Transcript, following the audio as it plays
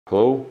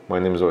Hello, my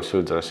name is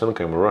Tarasenko,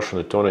 I'm a Russian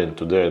attorney, and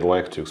today I'd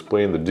like to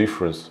explain the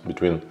difference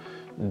between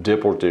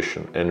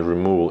deportation and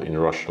removal in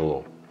Russian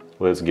law.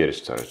 Let's get it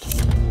started.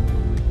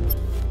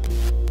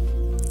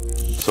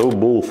 So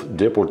both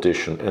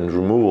deportation and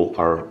removal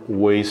are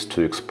ways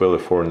to expel a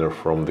foreigner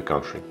from the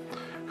country.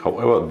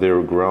 However,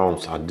 their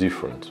grounds are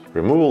different.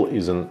 Removal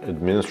is an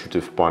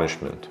administrative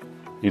punishment.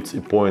 It's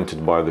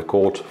appointed by the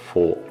court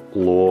for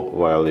law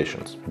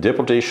violations.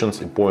 Deportation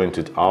is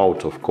appointed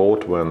out of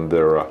court when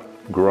there are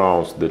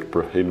grounds that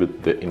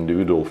prohibit the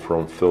individual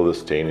from further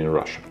staying in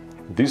Russia.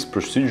 This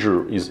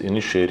procedure is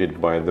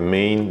initiated by the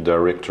Main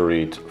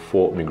Directorate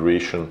for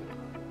Migration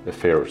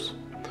Affairs.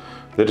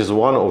 That is,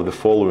 one of the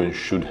following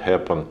should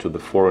happen to the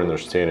foreigner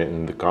staying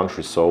in the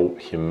country so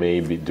he may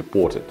be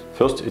deported.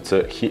 First,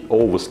 he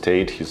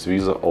overstayed his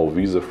visa or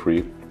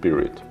visa-free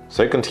period.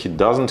 Second, he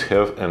doesn't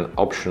have an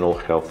optional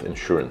health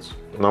insurance.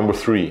 Number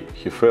 3,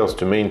 he fails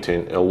to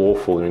maintain a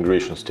lawful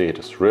immigration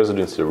status,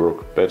 residency,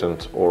 work,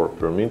 patent or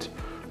permit,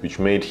 which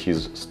made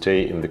his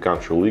stay in the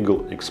country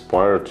legal,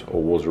 expired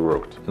or was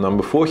revoked.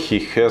 Number 4, he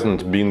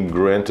hasn't been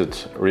granted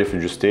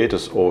refugee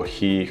status or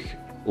he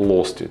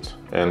lost it,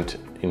 and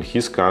in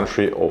his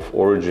country of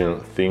origin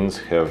things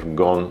have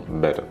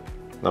gone better.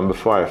 Number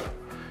 5,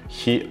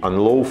 he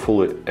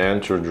unlawfully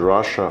entered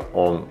Russia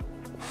on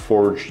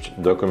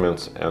forged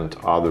documents and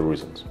other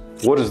reasons.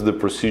 What is the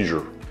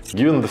procedure?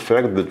 Given the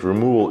fact that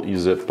removal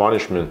is a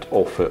punishment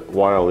of a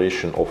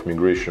violation of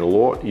migration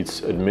law,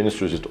 it's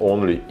administered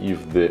only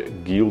if the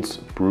guilt's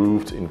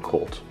proved in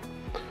court.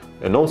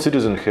 A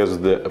non-citizen has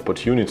the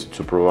opportunity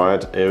to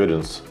provide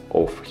evidence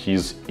of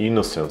his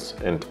innocence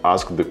and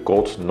ask the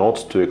court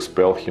not to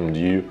expel him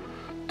due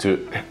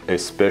to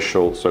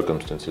special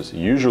circumstances,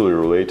 usually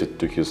related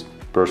to his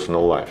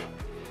personal life.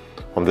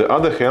 On the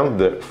other hand,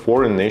 the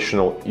foreign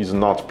national is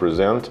not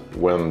present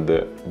when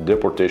the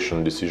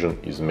deportation decision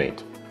is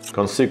made.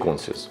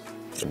 Consequences.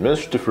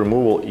 Administrative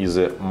removal is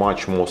a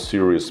much more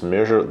serious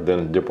measure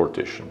than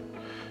deportation.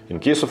 In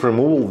case of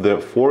removal,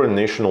 the foreign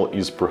national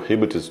is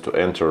prohibited to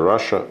enter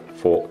Russia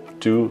for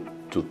 2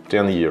 to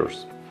 10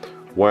 years,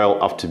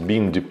 while after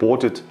being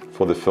deported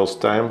for the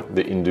first time,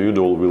 the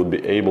individual will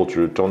be able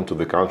to return to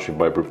the country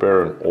by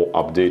preparing or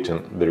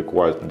updating the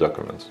required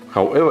documents.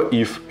 However,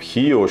 if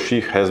he or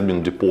she has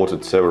been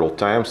deported several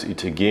times,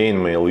 it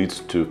again may lead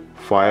to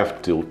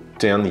 5 till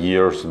 10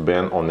 years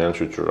ban on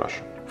entry to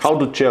Russia. How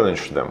to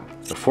challenge them?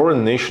 A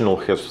foreign national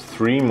has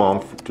 3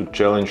 months to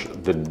challenge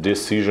the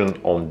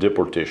decision on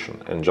deportation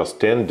and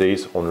just 10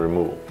 days on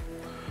removal.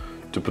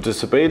 To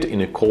participate in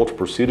a court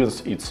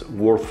proceedings, it's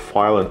worth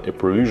filing a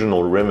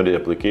provisional remedy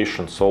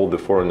application so the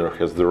foreigner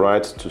has the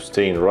right to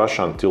stay in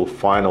Russia until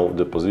final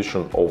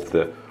deposition of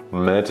the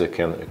matter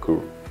can occur.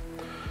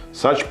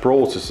 Such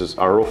processes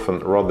are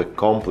often rather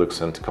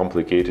complex and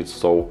complicated,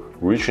 so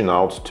reaching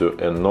out to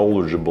a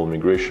knowledgeable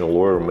migration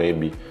lawyer may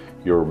be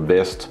your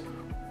best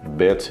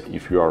bet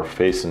if you are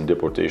facing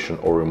deportation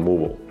or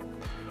removal.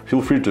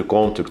 Feel free to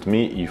contact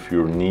me if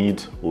you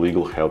need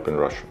legal help in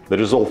Russia. That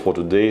is all for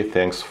today.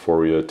 Thanks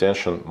for your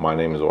attention. My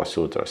name is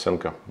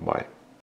Tarasenko. Bye.